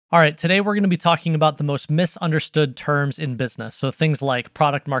All right, today we're going to be talking about the most misunderstood terms in business. So things like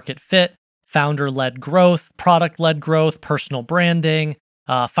product market fit, founder-led growth, product-led growth, personal branding,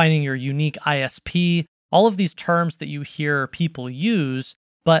 finding your unique ISP, all of these terms that you hear people use,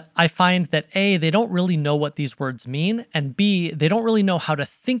 but I find that A, they don't really know what these words mean, and B, they don't really know how to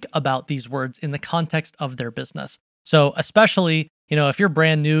think about these words in the context of their business. So especially, if you're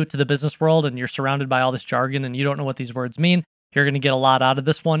brand new to the business world and you're surrounded by all this jargon and you don't know what these words mean, you're going to get a lot out of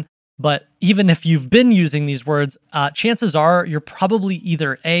this one. But even if you've been using these words, chances are you're probably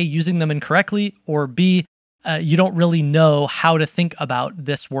either A, using them incorrectly, or B, you don't really know how to think about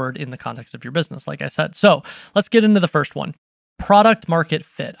this word in the context of your business, like I said. So let's get into the first one. Product market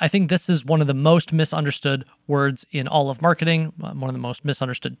fit. I think this is one of the most misunderstood words in all of marketing, one of the most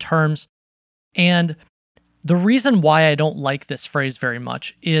misunderstood terms. And the reason why I don't like this phrase very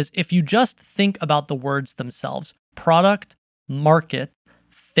much is if you just think about the words themselves, product, market,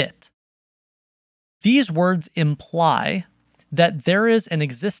 fit. These words imply that there is an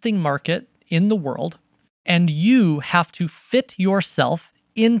existing market in the world and you have to fit yourself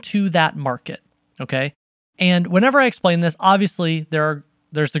into that market, okay? And whenever I explain this, obviously there's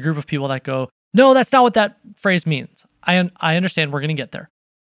the group of people that go, no, that's not what that phrase means. I understand, we're going to get there.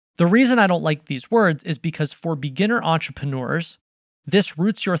 The reason I don't like these words is because for beginner entrepreneurs, this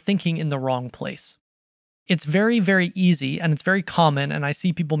roots your thinking in the wrong place. It's very, very easy and it's very common, and I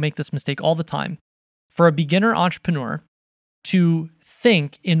see people make this mistake all the time, for a beginner entrepreneur to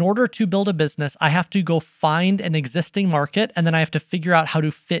think in order to build a business, I have to go find an existing market and then I have to figure out how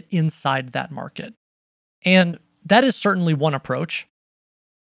to fit inside that market. And that is certainly one approach.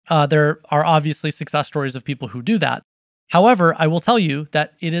 There are obviously success stories of people who do that. However, I will tell you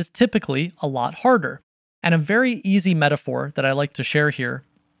that it is typically a lot harder. And a very easy metaphor that I like to share here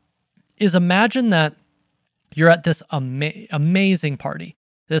is imagine that you're at this amazing party.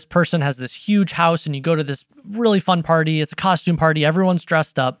 This person has this huge house and you go to this really fun party. It's a costume party. Everyone's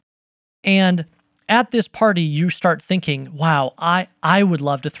dressed up. And at this party, you start thinking, wow, I would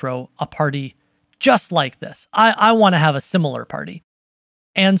love to throw a party just like this. I want to have a similar party.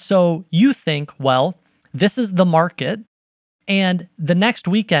 And so you think, well, this is the market. And the next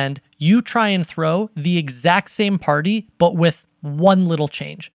weekend, you try and throw the exact same party, but with one little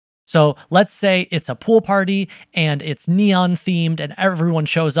change. So let's say it's a pool party and it's neon themed and everyone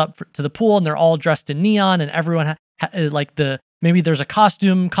shows up to the pool and they're all dressed in neon and everyone maybe there's a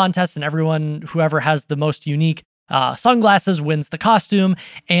costume contest and whoever has the most unique sunglasses wins the costume,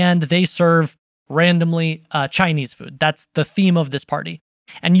 and they serve randomly Chinese food. That's the theme of this party.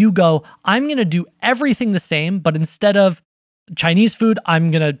 And you go, I'm going to do everything the same, but instead of Chinese food,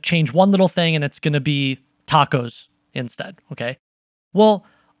 I'm going to change one little thing and it's going to be tacos instead. Okay. Well,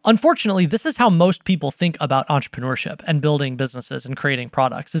 unfortunately, this is how most people think about entrepreneurship and building businesses and creating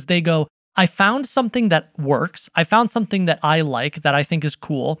products is they go, I found something that works. I found something that I like, that I think is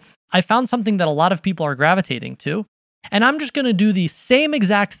cool. I found something that a lot of people are gravitating to. And I'm just going to do the same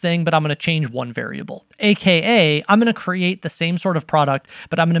exact thing, but I'm going to change one variable. AKA, I'm going to create the same sort of product,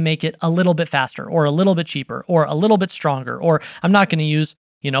 but I'm going to make it a little bit faster or a little bit cheaper or a little bit stronger, or I'm not going to use,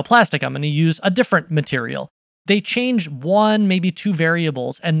 plastic. I'm going to use a different material. They change one, maybe two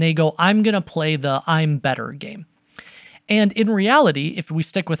variables, and they go, I'm going to play the I'm better game. And in reality, if we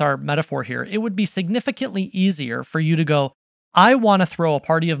stick with our metaphor here, it would be significantly easier for you to go, I want to throw a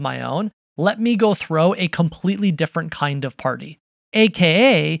party of my own. Let me go throw a completely different kind of party.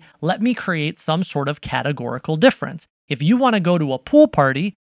 AKA, let me create some sort of categorical difference. If you want to go to a pool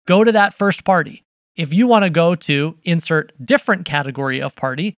party, go to that first party. If you want to go to insert different category of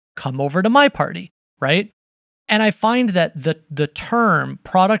party, come over to my party, right? And I find that the term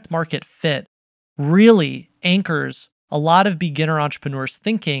product market fit really anchors a lot of beginner entrepreneurs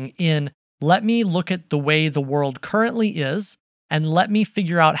thinking in, let me look at the way the world currently is and let me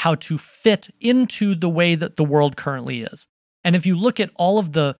figure out how to fit into the way that the world currently is. And if you look at all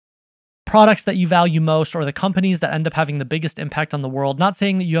of the products that you value most or the companies that end up having the biggest impact on the world, not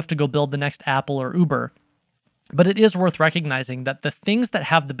saying that you have to go build the next Apple or Uber, but it is worth recognizing that the things that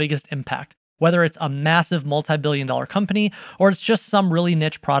have the biggest impact, whether it's a massive multi-billion-dollar company or it's just some really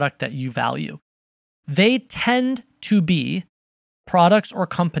niche product that you value, they tend to be products or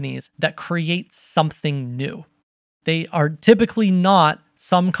companies that create something new. They are typically not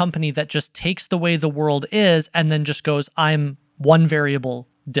some company that just takes the way the world is and then just goes, I'm one variable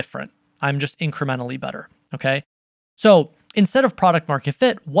different. I'm just incrementally better, okay? So instead of product market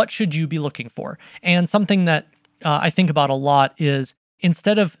fit, what should you be looking for? And something that I think about a lot is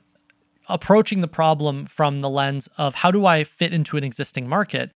instead of approaching the problem from the lens of how do I fit into an existing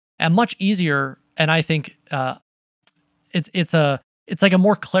market, and much easier, and I think it's it's like a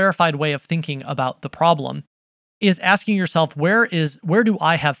more clarified way of thinking about the problem is asking yourself, where do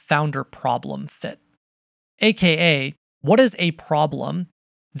I have founder problem fit? AKA, what is a problem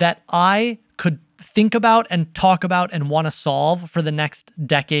that I could think about and talk about and want to solve for the next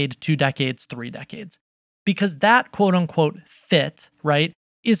decade, 2 decades, 3 decades? Because that quote unquote fit, right,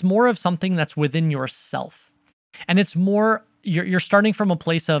 is more of something that's within yourself. And it's more, you're starting from a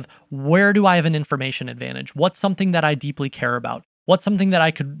place of, where do I have an information advantage? What's something that I deeply care about? What's something that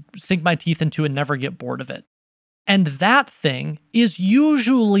I could sink my teeth into and never get bored of it? And that thing is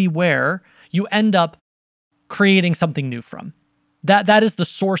usually where you end up creating something new from. That is the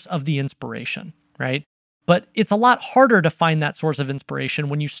source of the inspiration, right? But it's a lot harder to find that source of inspiration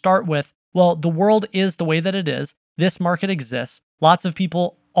when you start with, well, the world is the way that it is. This market exists. Lots of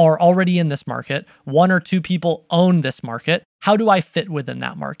people are already in this market. 1 or 2 people own this market. How do I fit within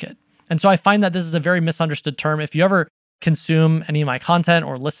that market? And so I find that this is a very misunderstood term. If you ever consume any of my content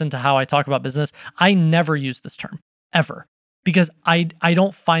or listen to how I talk about business, I never use this term, ever. Because I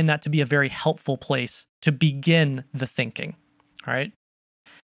don't find that to be a very helpful place to begin the thinking, all right?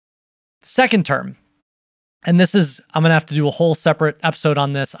 Second term, and this is, I'm gonna have to do a whole separate episode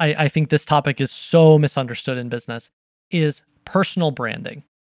on this. I think this topic is so misunderstood in business, is personal branding.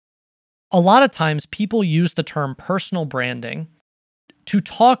 A lot of times people use the term personal branding to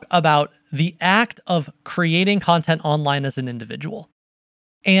talk about the act of creating content online as an individual.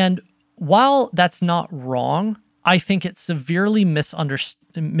 And while that's not wrong, I think it severely misunderstands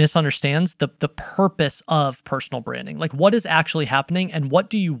the purpose of personal branding. Like, what is actually happening and what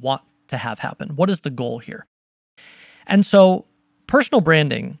do you want to have happen? What is the goal here? And so personal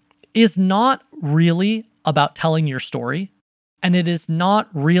branding is not really about telling your story, and it is not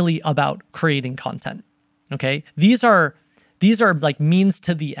really about creating content. Okay? These are like means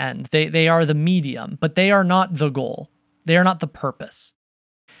to the end. They are the medium, but they are not the goal. They are not the purpose.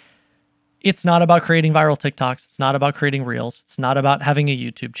 It's not about creating viral TikToks. It's not about creating reels. It's not about having a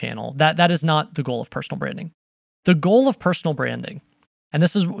YouTube channel. That is not the goal of personal branding. The goal of personal branding, and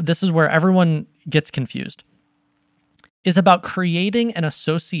this is where everyone gets confused, is about creating an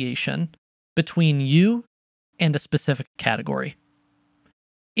association between you and a specific category.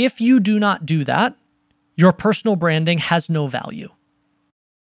 If you do not do that, your personal branding has no value.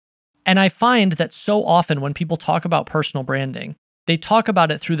 And I find that so often when people talk about personal branding, they talk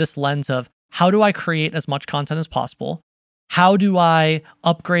about it through this lens of, how do I create as much content as possible? How do I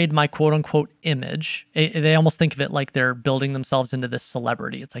upgrade my quote unquote image? They almost think of it like they're building themselves into this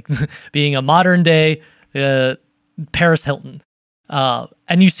celebrity. It's like being a modern day Paris Hilton.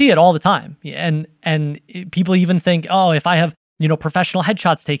 And you see it all the time. And people even think, oh, if I have, professional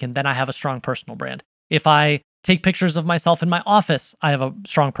headshots taken, then I have a strong personal brand. If I take pictures of myself in my office, I have a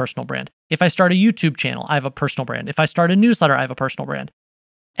strong personal brand. If I start a YouTube channel, I have a personal brand. If I start a newsletter, I have a personal brand.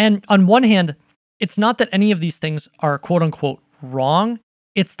 And on one hand, it's not that any of these things are quote unquote wrong.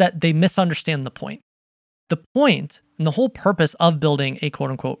 It's that they misunderstand the point. The point and the whole purpose of building a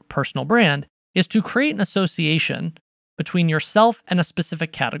quote unquote personal brand is to create an association between yourself and a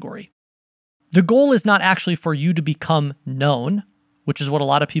specific category. The goal is not actually for you to become known, which is what a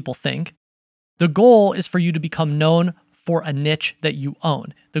lot of people think. The goal is for you to become known for a niche that you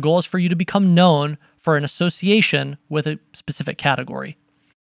own. The goal is for you to become known for an association with a specific category.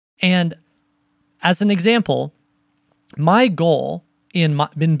 And as an example, my goal in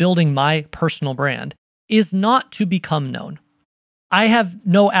building my personal brand is not to become known. I have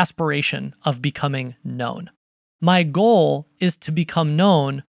no aspiration of becoming known. My goal is to become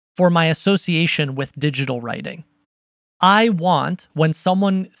known for my association with digital writing. I want, when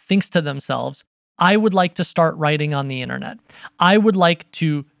someone thinks to themselves, I would like to start writing on the internet. I would like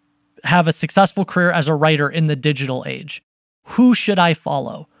to have a successful career as a writer in the digital age. Who should I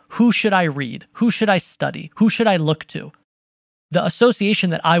follow? Who should I read? Who should I study? Who should I look to? The association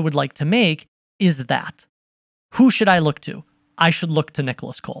that I would like to make is that. Who should I look to? I should look to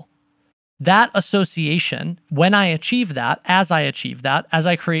Nicolas Cole. That association, when I achieve that, as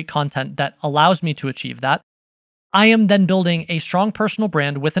I create content that allows me to achieve that, I am then building a strong personal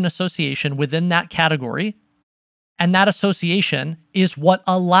brand with an association within that category. And that association is what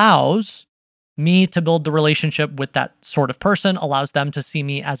allows me to build the relationship with that sort of person, allows them to see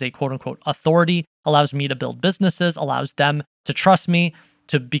me as a quote unquote authority, allows me to build businesses, allows them to trust me,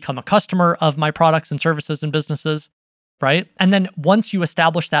 to become a customer of my products and services and businesses, right? And then once you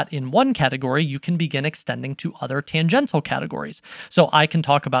establish that in one category, you can begin extending to other tangential categories. So I can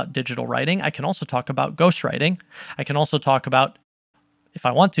talk about digital writing. I can also talk about ghostwriting. I can also talk about, if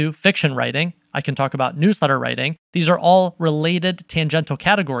I want to, fiction writing. I can talk about newsletter writing. These are all related tangential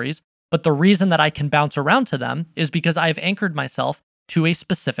categories, but the reason that I can bounce around to them is because I've anchored myself to a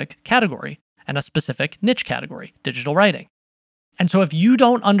specific category and a specific niche category, digital writing. And so if you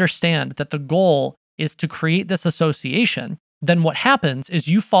don't understand that the goal is to create this association, then what happens is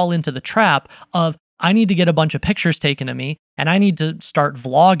you fall into the trap of, I need to get a bunch of pictures taken of me, and I need to start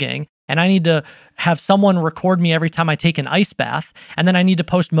vlogging, and I need to have someone record me every time I take an ice bath, and then I need to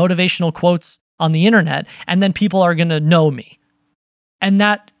post motivational quotes on the internet, and then people are going to know me. And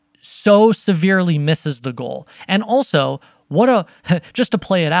that so severely misses the goal. And also, just to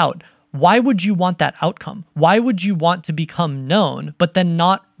play it out, why would you want that outcome? Why would you want to become known, but then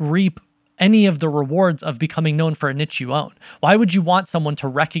not reap any of the rewards of becoming known for a niche you own? Why would you want someone to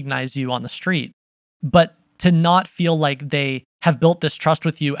recognize you on the street, but to not feel like they have built this trust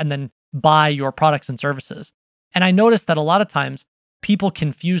with you and then buy your products and services? And I noticed that a lot of times people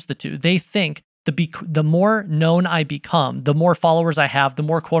confuse the two. They think the more known I become, the more followers I have, the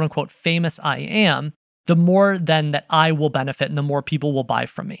more quote unquote famous I am, the more then that I will benefit and the more people will buy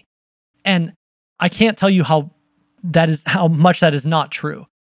from me. And I can't tell you how much that is not true,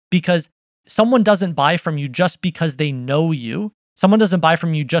 because someone doesn't buy from you just because they know you. Someone doesn't buy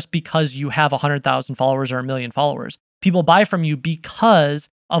from you just because you have 100,000 followers or 1 million followers. People buy from you because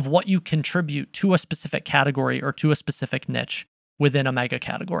of what you contribute to a specific category or to a specific niche within a mega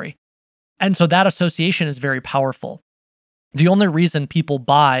category. And so that association is very powerful. The only reason people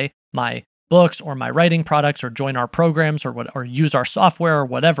buy my books or my writing products or join our programs or use our software or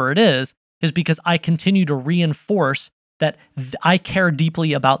whatever it is because I continue to reinforce that I care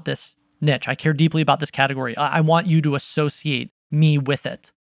deeply about this niche. I care deeply about this category. I want you to associate me with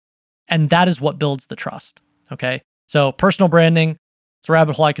it. And that is what builds the trust. Okay. So personal branding, it's a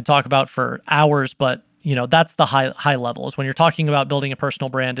rabbit hole I could talk about for hours, but that's the high levels. When you're talking about building a personal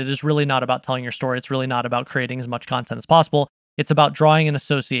brand, it is really not about telling your story. It's really not about creating as much content as possible. It's about drawing an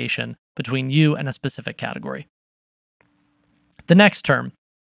association between you and a specific category. The next term,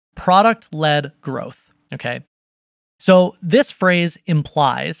 product-led growth. Okay. So this phrase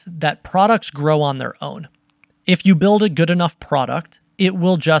implies that products grow on their own. If you build a good enough product, it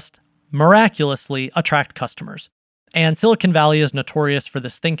will just miraculously attract customers. And Silicon Valley is notorious for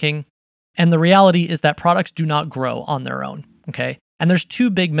this thinking. And the reality is that products do not grow on their own. Okay. And there's two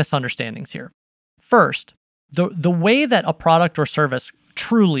big misunderstandings here. First, the way that a product or service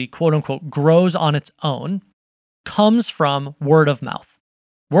truly, quote unquote, grows on its own comes from word of mouth.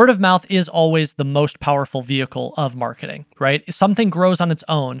 Word of mouth is always the most powerful vehicle of marketing, right? If something grows on its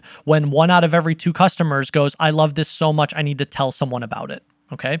own when 1 out of every 2 customers goes, I love this so much, I need to tell someone about it,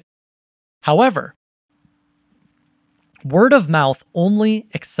 okay? However, word of mouth only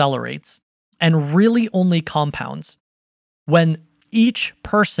accelerates and really only compounds when each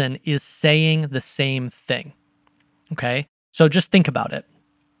person is saying the same thing, okay? So just think about it.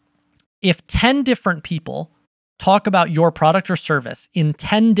 If 10 different people talk about your product or service in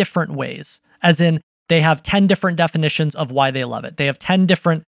 10 different ways, as in they have 10 different definitions of why they love it. They have 10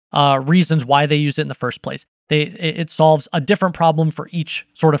 different reasons why they use it in the first place. It solves a different problem for each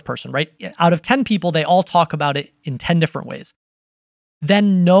sort of person, right? Out of 10 people, they all talk about it in 10 different ways.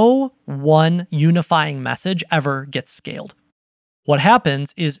 Then no one unifying message ever gets scaled. What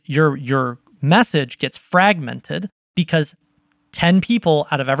happens is your message gets fragmented because 10 people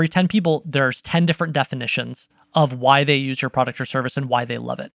out of every 10 people, there's 10 different definitions of why they use your product or service and why they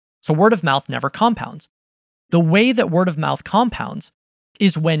love it. So word of mouth never compounds. The way that word of mouth compounds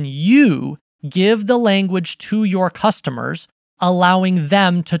is when you give the language to your customers, allowing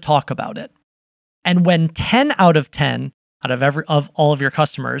them to talk about it. And when 10 out of 10 of all of your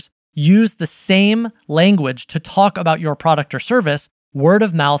customers use the same language to talk about your product or service, word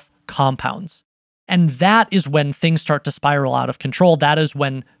of mouth compounds. And that is when things start to spiral out of control. That is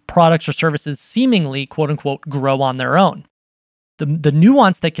when products or services seemingly, quote unquote, grow on their own. The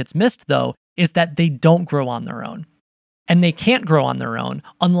nuance that gets missed, though, is that they don't grow on their own. And they can't grow on their own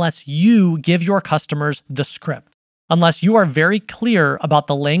unless you give your customers the script, unless you are very clear about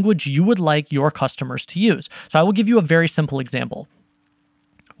the language you would like your customers to use. So I will give you a very simple example.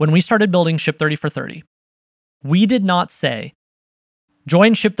 When we started building Ship 30 for 30, we did not say,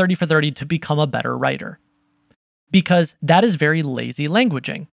 join Ship 30 for 30 to become a better writer, because that is very lazy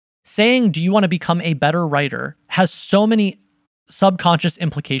languaging. Saying, do you want to become a better writer has so many subconscious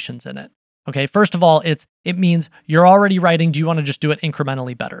implications in it. Okay, first of all, it means you're already writing. Do you want to just do it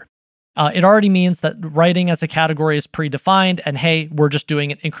incrementally better? It already means that writing as a category is predefined, and hey, we're just doing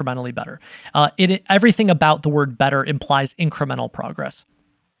it incrementally better. Everything about the word better implies incremental progress.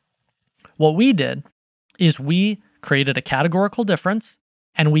 What we did is we created a categorical difference,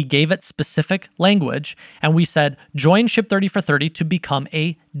 and we gave it specific language, and we said, join Ship 30 for 30 to become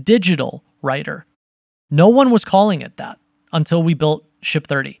a digital writer. No one was calling it that. until we built Ship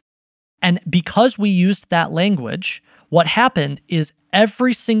 30. And because we used that language, what happened is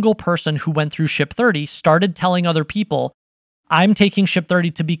every single person who went through Ship 30 started telling other people, I'm taking Ship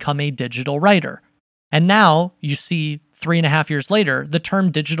 30 to become a digital writer. And now you see 3.5 years later, the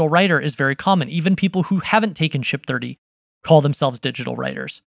term digital writer is very common. Even people who haven't taken Ship 30 call themselves digital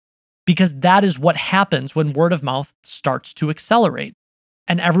writers, because that is what happens when word of mouth starts to accelerate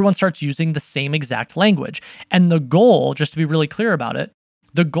and everyone starts using the same exact language. And the goal, just to be really clear about it,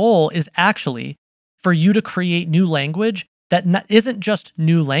 the goal is actually for you to create new language that isn't just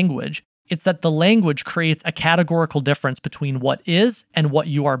new language. It's that the language creates a categorical difference between what is and what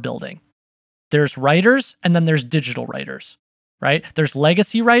you are building. There's writers and then there's digital writers, right? There's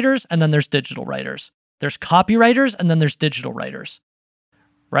legacy writers and then there's digital writers. There's copywriters and then there's digital writers,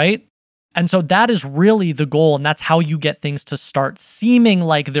 right? And so that is really the goal, and that's how you get things to start seeming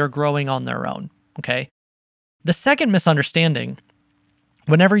like they're growing on their own, okay? The second misunderstanding,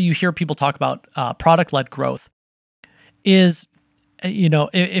 whenever you hear people talk about product-led growth, is,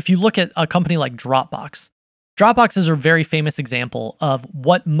 if you look at a company like Dropbox, Dropbox is a very famous example of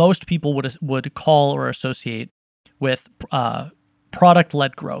what most people would call or associate with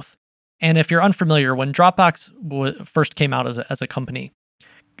product-led growth. And if you're unfamiliar, when Dropbox first came out as a company,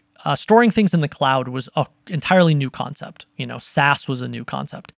 storing things in the cloud was an entirely new concept. SaaS was a new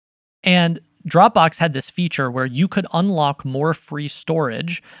concept. And Dropbox had this feature where you could unlock more free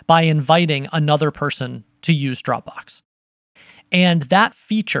storage by inviting another person to use Dropbox. And that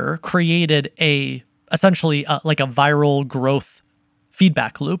feature created essentially like a viral growth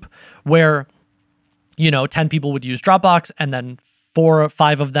feedback loop where, 10 people would use Dropbox, and then 4 or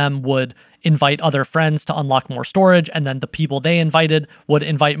 5 of them would invite other friends to unlock more storage, and then the people they invited would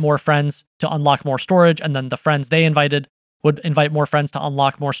invite more friends to unlock more storage, and then the friends they invited would invite more friends to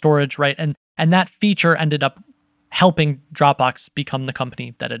unlock more storage, right? And that feature ended up helping Dropbox become the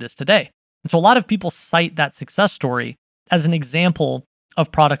company that it is today. And so a lot of people cite that success story as an example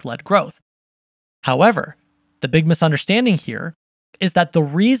of product-led growth. However, the big misunderstanding here is that the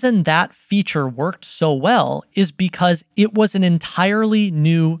reason that feature worked so well is because it was an entirely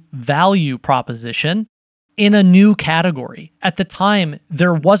new value proposition in a new category. At the time,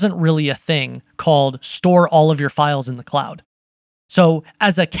 there wasn't really a thing called store all of your files in the cloud. So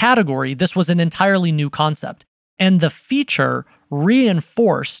as a category, this was an entirely new concept. And the feature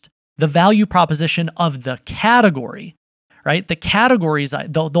reinforced the value proposition of the category, right? The categories,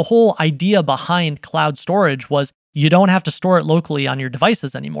 the whole idea behind cloud storage was you don't have to store it locally on your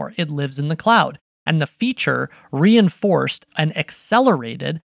devices anymore. It lives in the cloud. And the feature reinforced and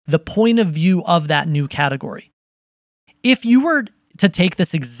accelerated the point of view of that new category. If you were to take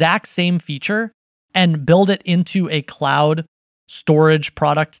this exact same feature and build it into a cloud storage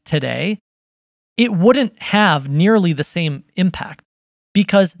product today, it wouldn't have nearly the same impact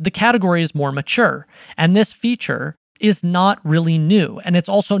because the category is more mature. And this feature is not really new. And it's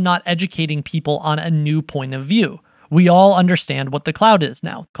also not educating people on a new point of view. We all understand what the cloud is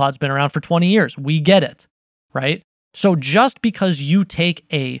now. Cloud's been around for 20 years. We get it, right? So just because you take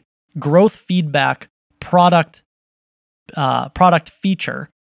a growth feedback product feature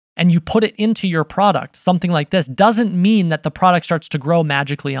and you put it into your product, something like this, doesn't mean that the product starts to grow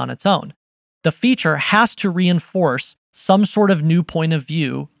magically on its own. The feature has to reinforce some sort of new point of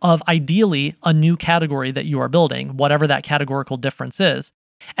view of ideally a new category that you are building, whatever that categorical difference is.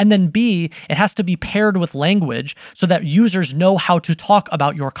 And then B, it has to be paired with language so that users know how to talk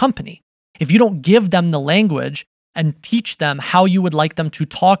about your company. If you don't give them the language and teach them how you would like them to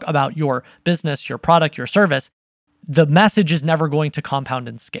talk about your business, your product, your service, the message is never going to compound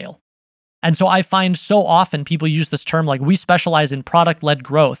and scale. And so I find so often people use this term like we specialize in product-led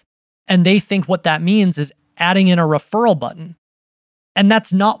growth, and they think what that means is adding in a referral button. And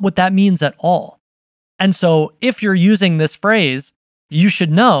that's not what that means at all. And so if you're using this phrase, you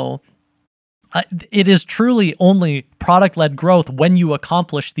should know it is truly only product-led growth when you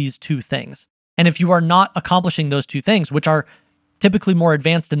accomplish these two things. And if you are not accomplishing those two things, which are typically more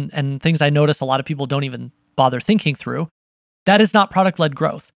advanced and things I notice a lot of people don't even bother thinking through, that is not product-led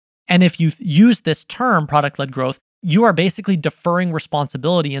growth. And if you use this term, product-led growth, you are basically deferring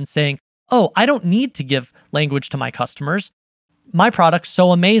responsibility and saying, oh, I don't need to give language to my customers. My product's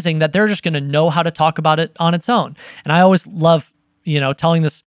so amazing that they're just going to know how to talk about it on its own. And I always love, telling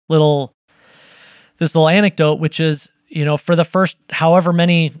this little anecdote, which is, for the first however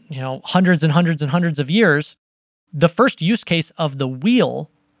many, hundreds and hundreds and hundreds of years, the first use case of the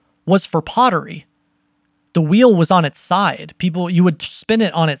wheel was for pottery. The wheel was on its side. You would spin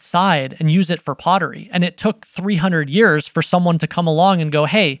it on its side and use it for pottery. And it took 300 years for someone to come along and go,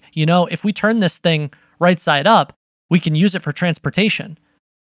 hey, if we turn this thing right side up, We can use it for transportation.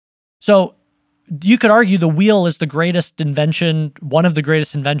 So you could argue the wheel is the greatest invention, one of the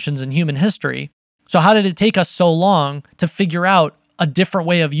greatest inventions in human history. So how did it take us so long to figure out a different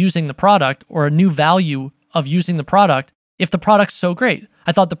way of using the product or a new value of using the product if the product's so great?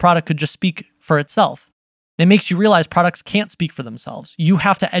 I thought the product could just speak for itself. It makes you realize products can't speak for themselves. You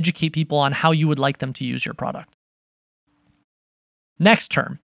have to educate people on how you would like them to use your product. Next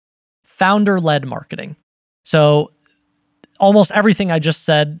term, founder-led marketing. So almost everything I just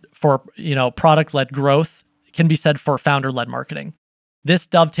said for, product-led growth can be said for founder-led marketing. This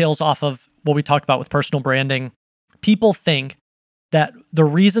dovetails off of what we talked about with personal branding. People think that the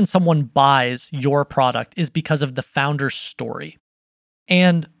reason someone buys your product is because of the founder's story.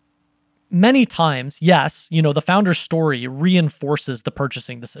 And many times, yes, the founder's story reinforces the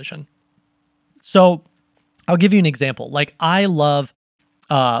purchasing decision. So I'll give you an example. Like, I love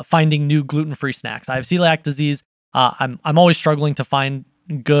finding new gluten-free snacks. I have celiac disease. I'm always struggling to find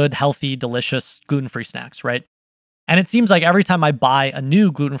good, healthy, delicious gluten-free snacks, right? And it seems like every time I buy a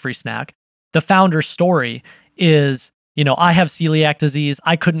new gluten-free snack, the founder's story is, I have celiac disease.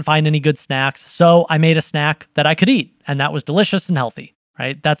 I couldn't find any good snacks, so I made a snack that I could eat, and that was delicious and healthy,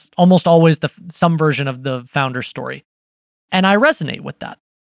 right? That's almost always some version of the founder's story. And I resonate with that.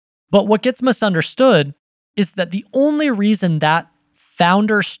 But what gets misunderstood is that the only reason that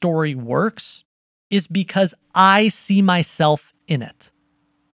founder story works is because I see myself in it.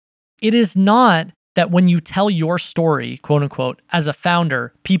 It is not that when you tell your story, quote unquote, as a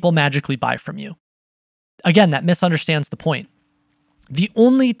founder, people magically buy from you. Again, that misunderstands the point. The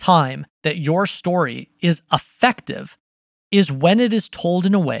only time that your story is effective is when it is told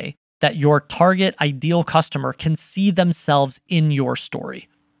in a way that your target ideal customer can see themselves in your story.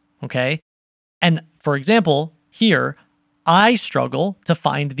 Okay? And for example, here, I struggle to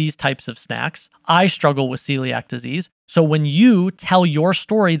find these types of snacks. I struggle with celiac disease. So when you tell your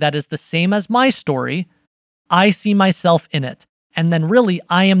story that is the same as my story, I see myself in it. And then really,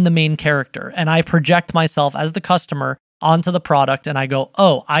 I am the main character. And I project myself as the customer onto the product. And I go,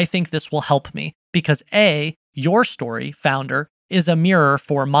 oh, I think this will help me. Because A, your story, founder, is a mirror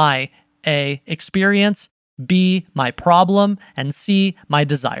for my A, experience, B, my problem, and C, my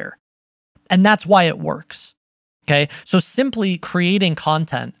desire. And that's why it works. Okay, so simply creating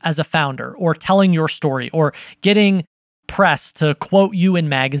content as a founder or telling your story or getting press to quote you in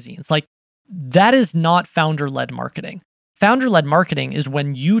magazines, like that is not founder-led marketing. Founder-led marketing is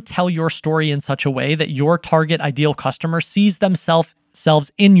when you tell your story in such a way that your target ideal customer sees themselves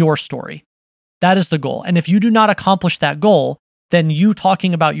in your story. That is the goal. And if you do not accomplish that goal, then you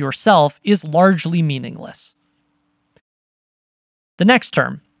talking about yourself is largely meaningless. The next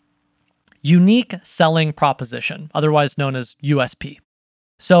term, unique selling proposition, otherwise known as USP.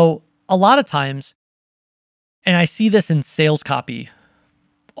 So a lot of times, and I see this in sales copy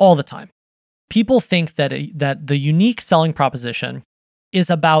all the time, people think that the unique selling proposition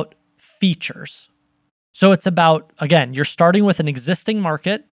is about features. So it's about, again, you're starting with an existing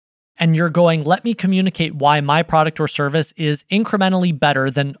market and you're going, let me communicate why my product or service is incrementally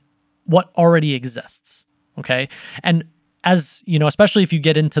better than what already exists. Okay. And as you know, especially if you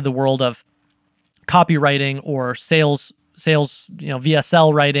get into the world of copywriting or sales,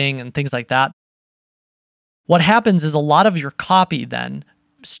 VSL writing and things like that, what happens is a lot of your copy then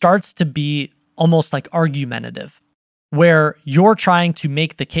starts to be almost like argumentative, where you're trying to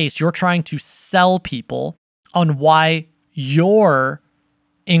make the case, you're trying to sell people on why your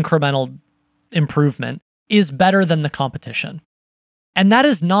incremental improvement is better than the competition. And that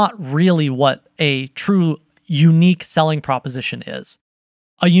is not really what a true unique selling proposition is.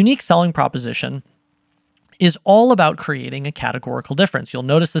 A unique selling proposition is all about creating a categorical difference. You'll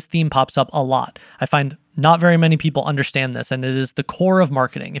notice this theme pops up a lot. I find not very many people understand this, and it is the core of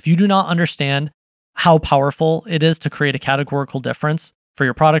marketing. If you do not understand how powerful it is to create a categorical difference for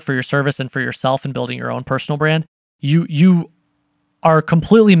your product, for your service, and for yourself in building your own personal brand, you are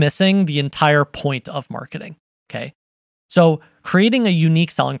completely missing the entire point of marketing, okay? So creating a unique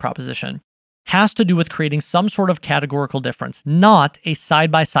selling proposition has to do with creating some sort of categorical difference, not a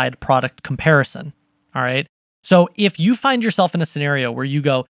side-by-side product comparison, all right? So if you find yourself in a scenario where you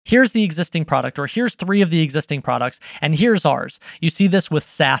go, here's the existing product, or here's 3 of the existing products, and here's ours. You see this with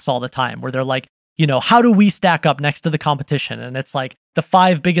SaaS all the time, where they're like, how do we stack up next to the competition? And it's like the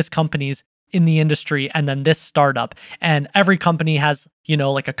 5 biggest companies in the industry, and then this startup. And every company has,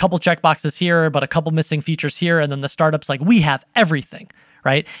 like a couple checkboxes here, but a couple missing features here. And then the startup's like, we have everything,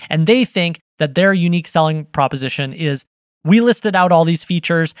 right? And they think that their unique selling proposition is, we listed out all these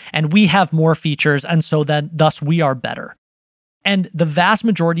features and we have more features, and so then thus we are better. And the vast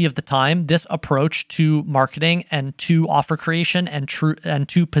majority of the time, this approach to marketing and to offer creation and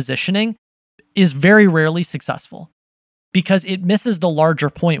to positioning is very rarely successful because it misses the larger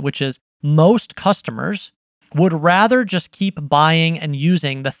point, which is most customers would rather just keep buying and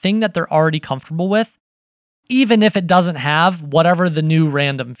using the thing that they're already comfortable with, even if it doesn't have whatever the new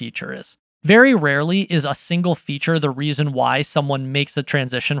random feature is. Very rarely is a single feature the reason why someone makes a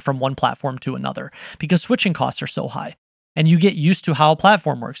transition from one platform to another, because switching costs are so high. And you get used to how a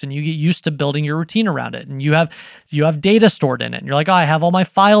platform works, and you get used to building your routine around it, and you have data stored in it, and you're like, oh, I have all my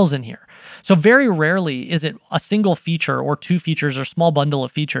files in here. So very rarely is it a single feature or two features or small bundle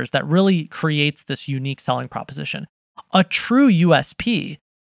of features that really creates this unique selling proposition. A true USP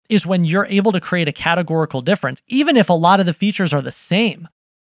is when you're able to create a categorical difference, even if a lot of the features are the same,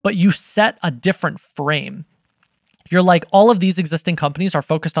 but you set a different frame. You're like, all of these existing companies are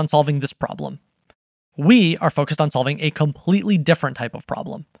focused on solving this problem. We are focused on solving a completely different type of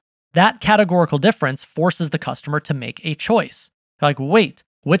problem. That categorical difference forces the customer to make a choice. They're like, wait,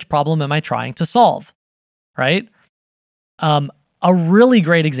 which problem am I trying to solve? Right? A really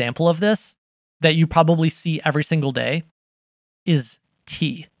great example of this that you probably see every single day is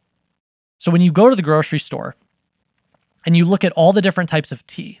tea. So when you go to the grocery store and you look at all the different types of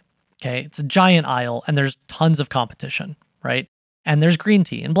tea, okay, it's a giant aisle and there's tons of competition, right? And there's green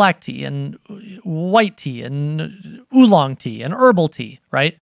tea and black tea and white tea and oolong tea and herbal tea,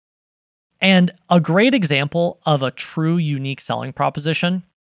 right? And a great example of a true unique selling proposition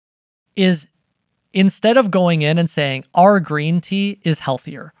is instead of going in and saying, our green tea is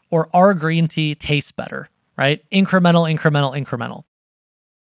healthier or our green tea tastes better, right? Incremental, incremental, incremental.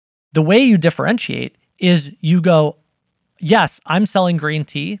 The way you differentiate is you go, yes, I'm selling green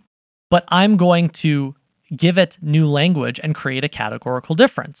tea, but I'm going to give it new language and create a categorical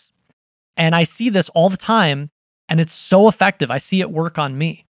difference. And I see this all the time, and it's so effective. I see it work on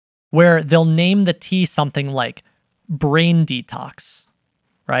me, where they'll name the tea something like brain detox,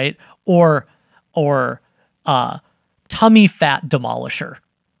 right? Or tummy fat demolisher.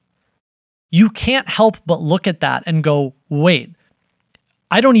 You can't help but look at that and go, wait,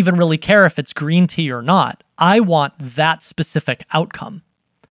 I don't even really care if it's green tea or not. I want that specific outcome.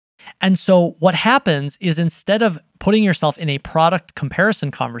 And so what happens is instead of putting yourself in a product comparison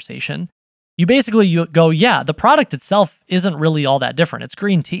conversation, you go, yeah, the product itself isn't really all that different. It's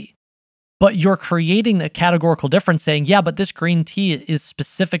green tea. But you're creating a categorical difference saying, yeah, but this green tea is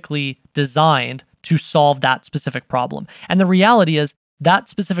specifically designed to solve that specific problem. And the reality is that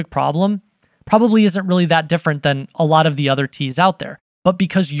specific problem probably isn't really that different than a lot of the other teas out there. But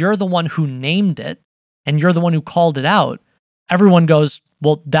because you're the one who named it and you're the one who called it out, everyone goes,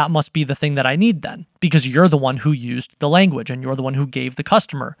 well, that must be the thing that I need then, because you're the one who used the language and you're the one who gave the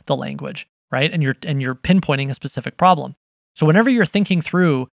customer the language, right? And you're pinpointing a specific problem. So whenever you're thinking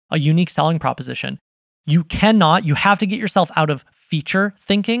through a unique selling proposition, you have to get yourself out of feature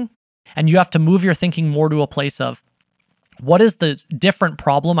thinking, and you have to move your thinking more to a place of what is the different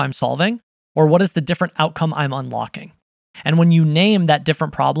problem I'm solving, or what is the different outcome I'm unlocking? And when you name that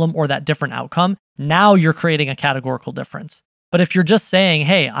different problem or that different outcome, now you're creating a categorical difference. But if you're just saying,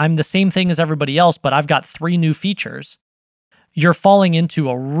 hey, I'm the same thing as everybody else, but I've got 3 new features, you're falling into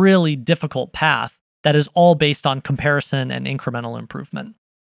a really difficult path that is all based on comparison and incremental improvement.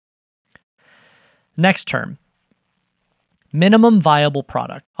 Next term, minimum viable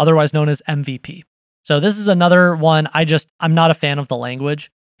product, otherwise known as MVP. So this is another one, I'm not a fan of the language.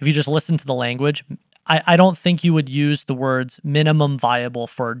 If you just listen to the language, I don't think you would use the words minimum viable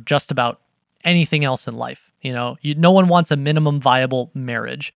for just about anything else in life. No one wants a minimum viable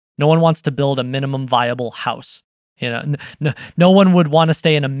marriage. No one wants to build a minimum viable house. No one would want to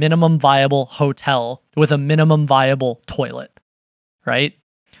stay in a minimum viable hotel with a minimum viable toilet, right?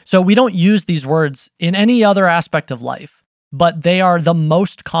 So we don't use these words in any other aspect of life, but they are the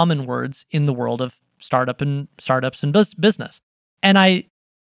most common words in the world of startups and business. And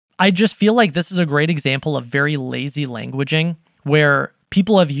I just feel like this is a great example of very lazy languaging where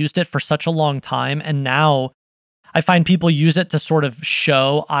people have used it for such a long time, and now I find people use it to sort of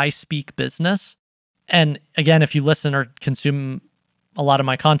show I speak business. And again, if you listen or consume a lot of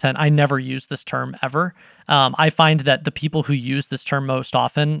my content, I never use this term ever. I find that the people who use this term most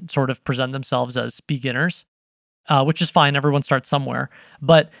often sort of present themselves as beginners, which is fine. Everyone starts somewhere.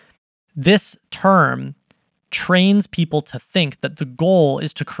 But this term trains people to think that the goal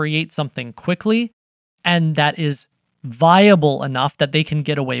is to create something quickly and that is viable enough that they can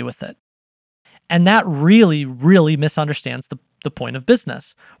get away with it. And that really, really misunderstands the point of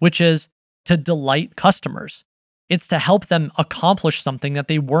business, which is to delight customers. It's to help them accomplish something that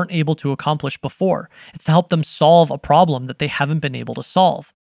they weren't able to accomplish before. It's to help them solve a problem that they haven't been able to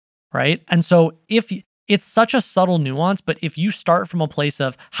solve, right? And so it's such a subtle nuance, but if you start from a place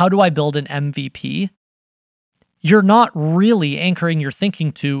of how do I build an MVP, you're not really anchoring your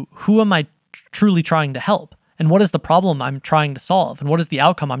thinking to who am I truly trying to help? And what is the problem I'm trying to solve? And what is the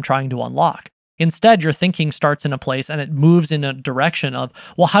outcome I'm trying to unlock? Instead, your thinking starts in a place and it moves in a direction of,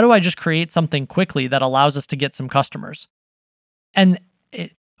 well, how do I just create something quickly that allows us to get some customers? And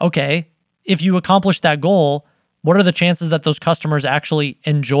okay, if you accomplish that goal, what are the chances that those customers actually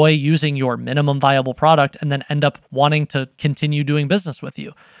enjoy using your minimum viable product and then end up wanting to continue doing business with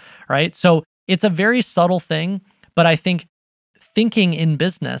you, right? So it's a very subtle thing, but I think thinking in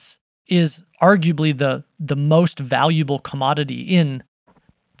business is arguably the most valuable commodity in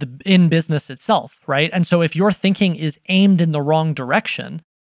business itself, right? And so if your thinking is aimed in the wrong direction,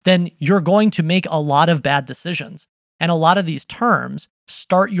 then you're going to make a lot of bad decisions. And a lot of these terms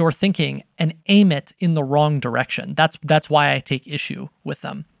start your thinking and aim it in the wrong direction. That's why I take issue with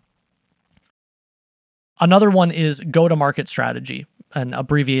them. Another one is go-to-market strategy, and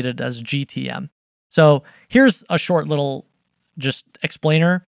abbreviated as GTM. So here's a short little just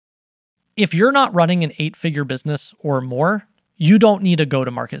explainer. If you're not running an 8-figure business or more, you don't need a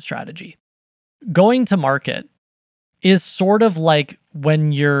go-to-market strategy. Going to market is sort of like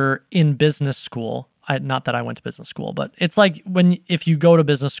when you're in business school. Not that I went to business school, but it's like if you go to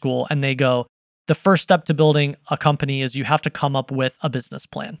business school and they go, the first step to building a company is you have to come up with a business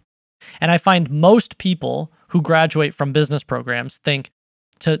plan. And I find most people who graduate from business programs think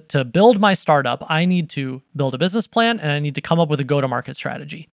to build my startup, I need to build a business plan and I need to come up with a go-to-market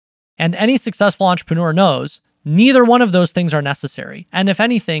strategy. And any successful entrepreneur knows neither one of those things are necessary. And if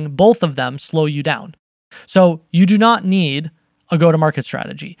anything, both of them slow you down. So you do not need a go-to-market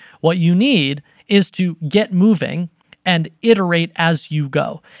strategy. What you need is to get moving and iterate as you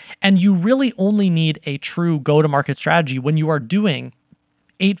go. And you really only need a true go-to-market strategy when you are doing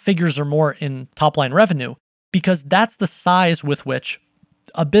 8 figures or more in top-line revenue, because that's the size with which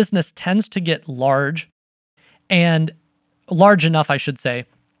a business tends to get large, and large enough, I should say,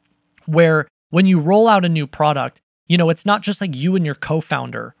 where when you roll out a new product, it's not just like you and your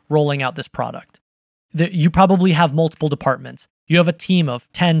co-founder rolling out this product. You probably have multiple departments. You have a team of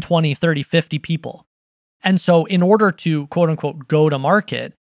 10, 20, 30, 50 people. And so in order to quote unquote go to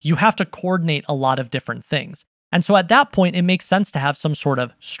market, you have to coordinate a lot of different things. And so at that point, it makes sense to have some sort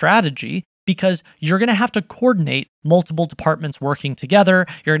of strategy, because you're going to have to coordinate multiple departments working together.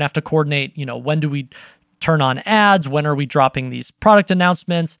 You're going to have to coordinate, when do we turn on ads? When are we dropping these product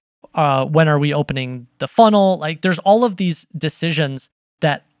announcements? When are we opening the funnel? Like there's all of these decisions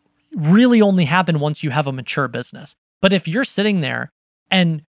that really only happen once you have a mature business. But if you're sitting there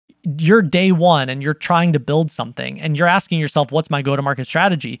and you're day one and you're trying to build something and you're asking yourself, what's my go-to-market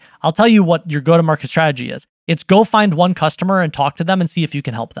strategy? I'll tell you what your go-to-market strategy is. It's go find one customer and talk to them and see if you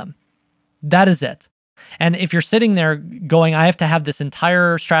can help them. That is it. And if you're sitting there going, I have to have this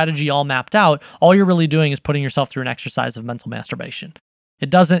entire strategy all mapped out, all you're really doing is putting yourself through an exercise of mental masturbation.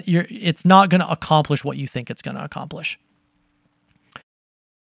 It's not going to accomplish what you think it's going to accomplish.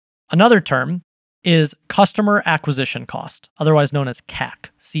 Another term is customer acquisition cost, otherwise known as CAC,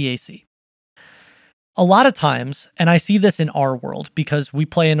 C-A-C. A lot of times, and I see this in our world because we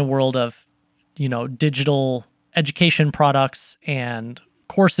play in a world of, digital education products and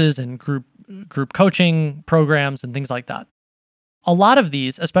courses and group coaching programs and things like that. A lot of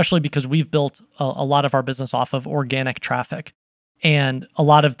these, especially because we've built a lot of our business off of organic traffic, and a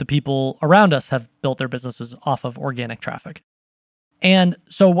lot of the people around us have built their businesses off of organic traffic. And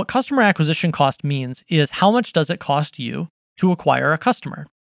so what customer acquisition cost means is how much does it cost you to acquire a customer?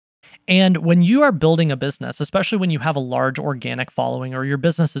 And when you are building a business, especially when you have a large organic following or your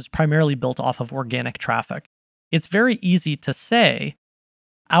business is primarily built off of organic traffic, it's very easy to say,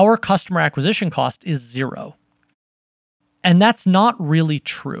 our customer acquisition cost is 0. And that's not really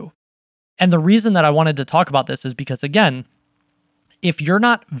true. And the reason that I wanted to talk about this is because, again, if you're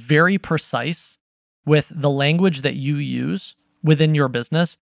not very precise with the language that you use within your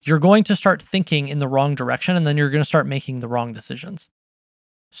business, you're going to start thinking in the wrong direction, and then you're going to start making the wrong decisions.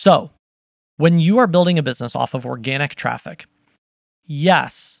 So when you are building a business off of organic traffic,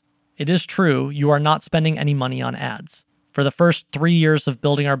 yes, it is true, you are not spending any money on ads. For the first 3 years of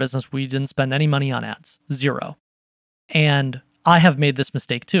building our business, we didn't spend any money on ads, 0. And I have made this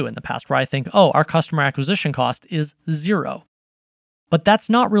mistake too in the past where I think, oh, our customer acquisition cost is 0. But that's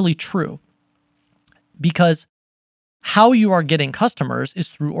not really true, because how you are getting customers is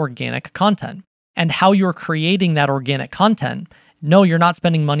through organic content. And how you're creating that organic content, no, you're not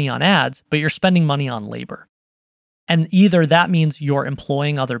spending money on ads, but you're spending money on labor. And either that means you're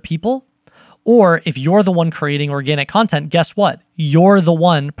employing other people, or if you're the one creating organic content, guess what? You're the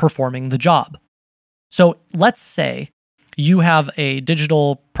one performing the job. So let's say you have a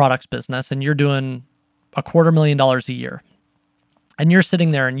digital products business and you're doing $250,000 a year. And you're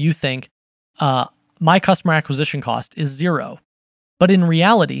sitting there and you think, my customer acquisition cost is zero. But in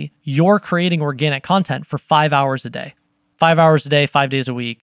reality, you're creating organic content for 5 hours a day. 5 hours a day, 5 days a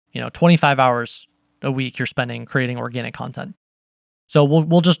week, 25 hours a week you're spending creating organic content. So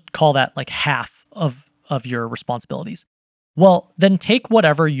we'll just call that like half of your responsibilities. Well, then take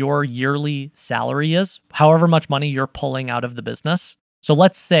whatever your yearly salary is, however much money you're pulling out of the business. So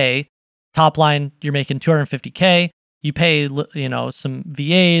let's say top line, you're making $250K. You pay, some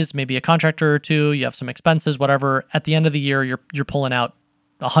VAs, maybe a contractor or two. You have some expenses, whatever. At the end of the year, you're pulling out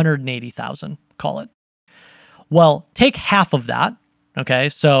 $180,000. Call it. Well, take half of that. Okay,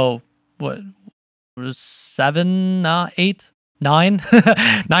 so what was 7, 8, 9,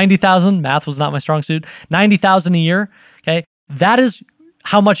 90,000. Math was not my strong suit. 90,000 a year. Okay, that is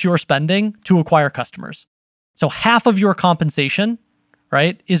how much you're spending to acquire customers. So half of your compensation,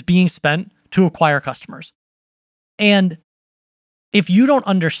 right, is being spent to acquire customers. And if you don't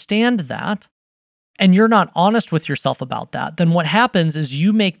understand that and you're not honest with yourself about that, then what happens is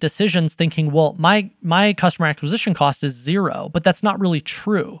you make decisions thinking, well, my customer acquisition cost is zero, but that's not really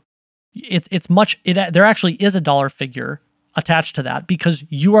true. There actually is a dollar figure attached to that because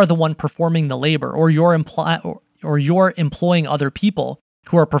you are the one performing the labor, or you're employing other people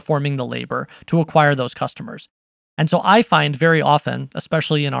who are performing the labor to acquire those customers. And so I find very often,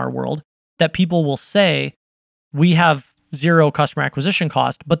 especially in our world, that people will say, we have zero customer acquisition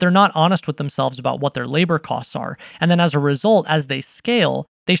cost, but they're not honest with themselves about what their labor costs are. And then as a result, as they scale,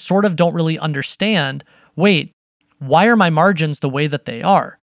 they sort of don't really understand, wait, why are my margins the way that they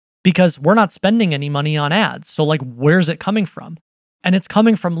are? Because we're not spending any money on ads. So like, where's it coming from? And it's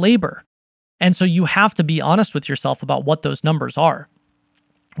coming from labor. And so you have to be honest with yourself about what those numbers are,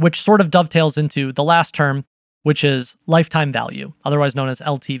 which sort of dovetails into the last term, which is lifetime value, otherwise known as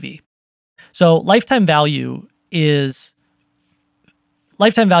LTV. So lifetime value is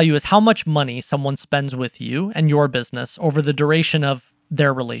how much money someone spends with you and your business over the duration of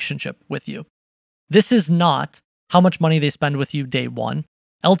their relationship with you. This is not how much money they spend with you day one.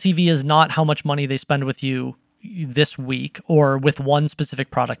 LTV is not how much money they spend with you this week or with one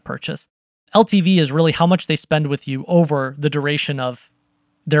specific product purchase. LTV is really how much they spend with you over the duration of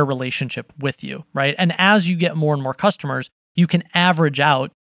their relationship with you, right? And as you get more and more customers, you can average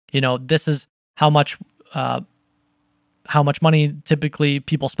out, this is how much money typically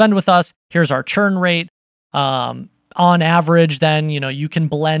people spend with us. Here's our churn rate. On average, then, you can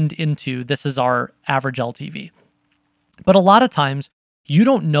blend into this is our average LTV. But a lot of times you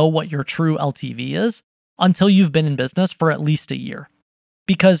don't know what your true LTV is until you've been in business for at least a year.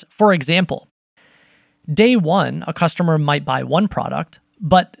 Because, for example, day one, a customer might buy one product,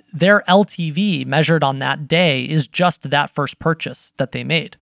 but their LTV measured on that day is just that first purchase that they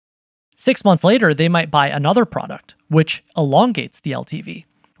made. 6 months later, they might buy another product, which elongates the LTV,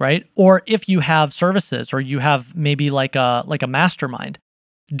 right? Or if you have services or you have maybe like a mastermind,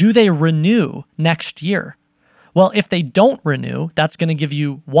 do they renew next year? Well, if they don't renew, that's going to give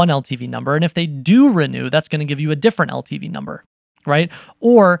you one LTV number. And if they do renew, that's going to give you a different LTV number, right?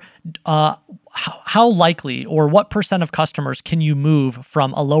 Or how likely or what percent of customers can you move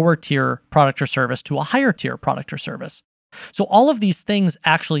from a lower tier product or service to a higher tier product or service? So all of these things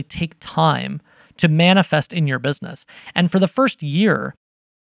actually take time to manifest in your business. And for the first year,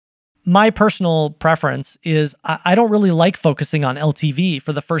 my personal preference is I don't really like focusing on LTV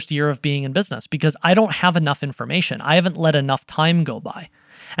for the first year of being in business because I don't have enough information. I haven't let enough time go by.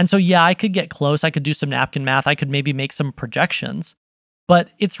 And so, yeah, I could get close. I could do some napkin math. I could maybe make some projections,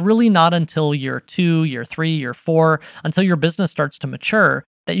 but it's really not until year 2, year 3, year 4, until your business starts to mature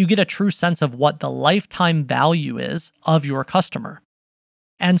that you get a true sense of what the lifetime value is of your customer.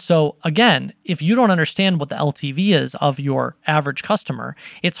 And so again, if you don't understand what the LTV is of your average customer,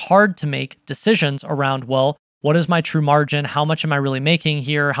 it's hard to make decisions around, well, what is my true margin? How much am I really making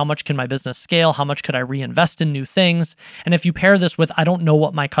here? How much can my business scale? How much could I reinvest in new things? And if you pair this with, I don't know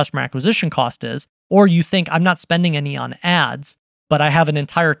what my customer acquisition cost is, or you think I'm not spending any on ads, but I have an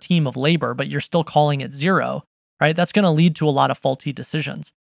entire team of labor, but you're still calling it zero, right? That's going to lead to a lot of faulty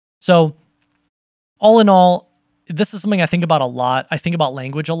decisions. So all in all, this is something I think about a lot. I think about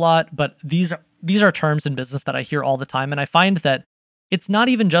language a lot, but these are terms in business that I hear all the time. And I find that it's not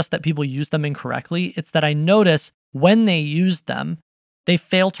even just that people use them incorrectly. It's that I notice when they use them, they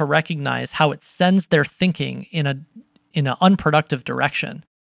fail to recognize how it sends their thinking in an unproductive direction.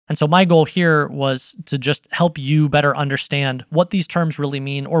 And so my goal here was to just help you better understand what these terms really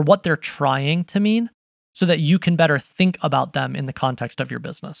mean or what they're trying to mean so that you can better think about them in the context of your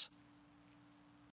business.